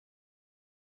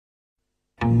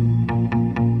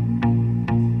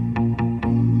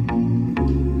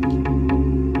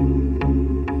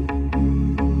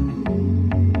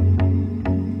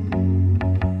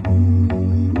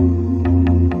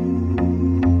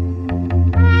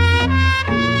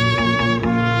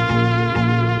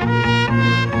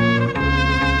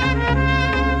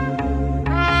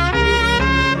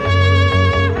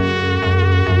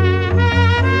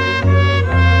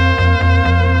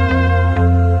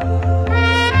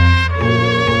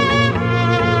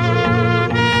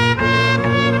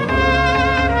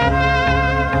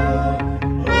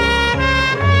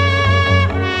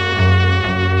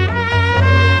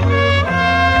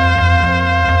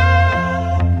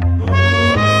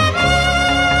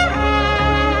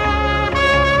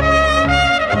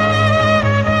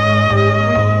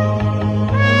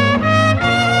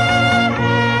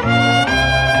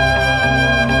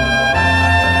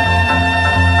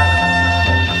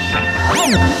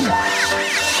You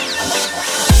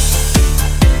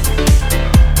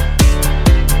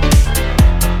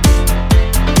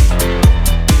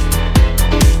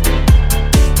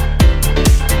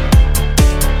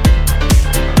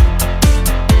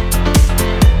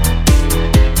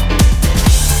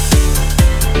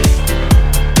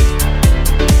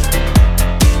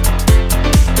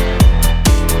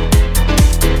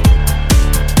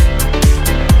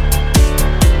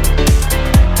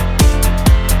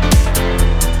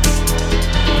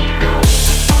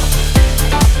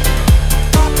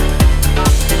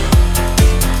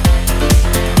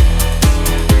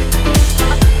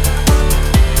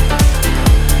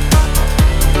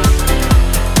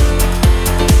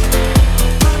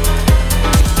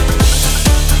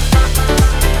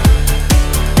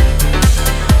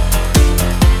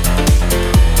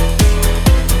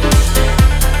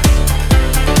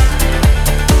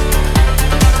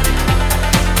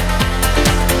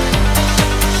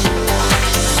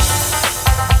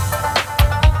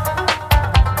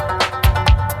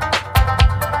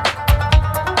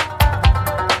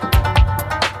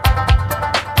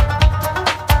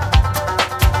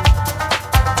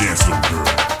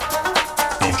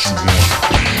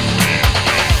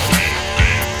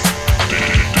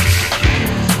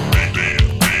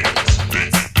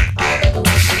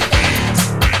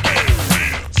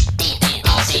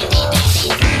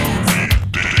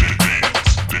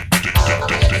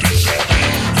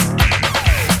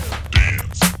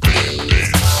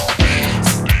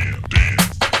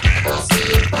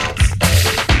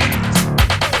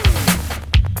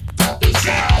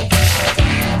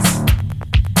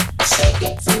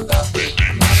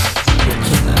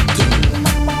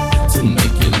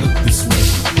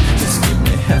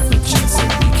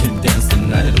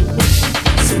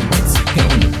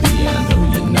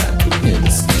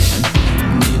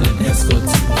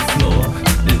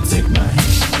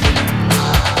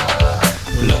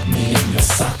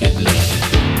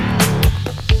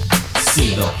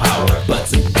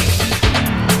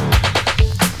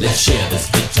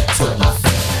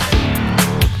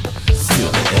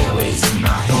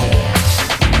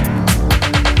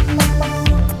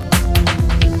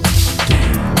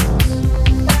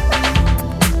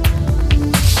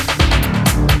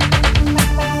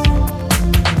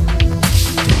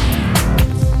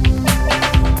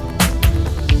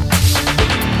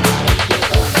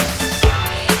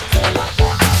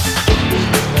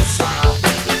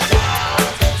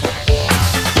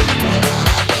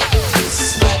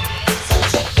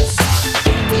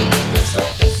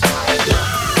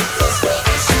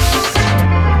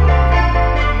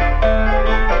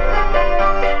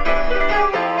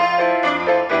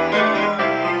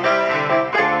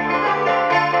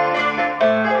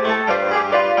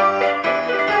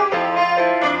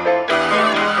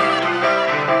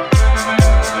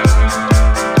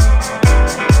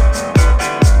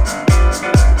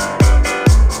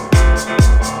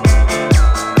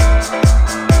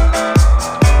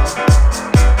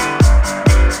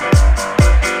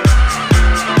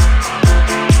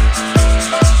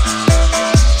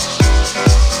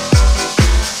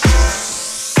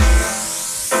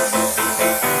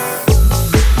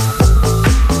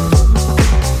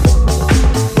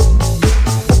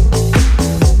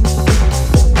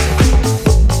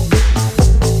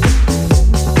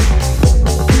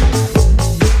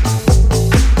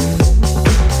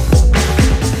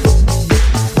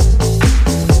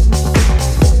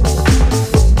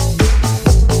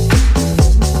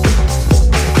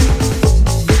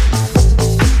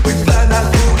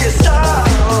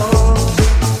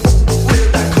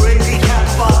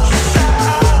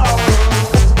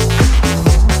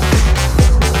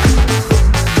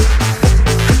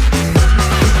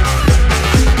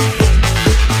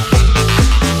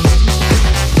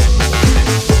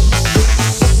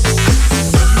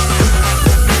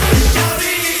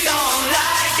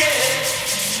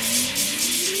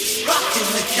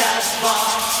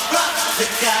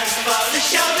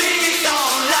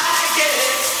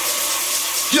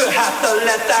have to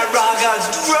let that raga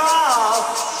drop.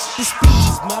 This speech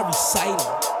is my recital.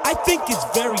 I think it's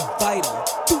very vital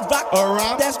to rock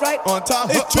around. That's right. On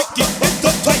time. It's tricky. It's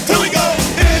uptight. Here we go.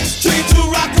 It's tricky to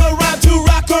rock around. To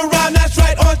rock around. That's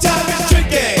right. On time. It's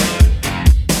tricky.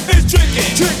 It's tricky.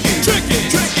 Tricky. Tricky.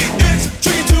 Tricky. It's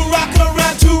tricky to rock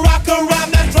around. To rock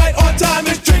around. That's right. On time.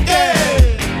 It's tricky.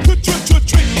 Tricky.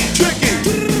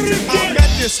 I met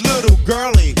this little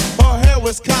girlie. Her hair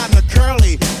was kinda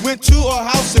curly. Went to her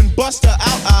house and bust her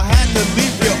out. I had to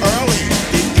leave real early.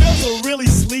 These girls are really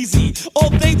sleazy. All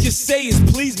they just say is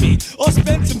please me, or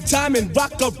spend some time and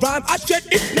rock a rhyme. I said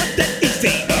it's not that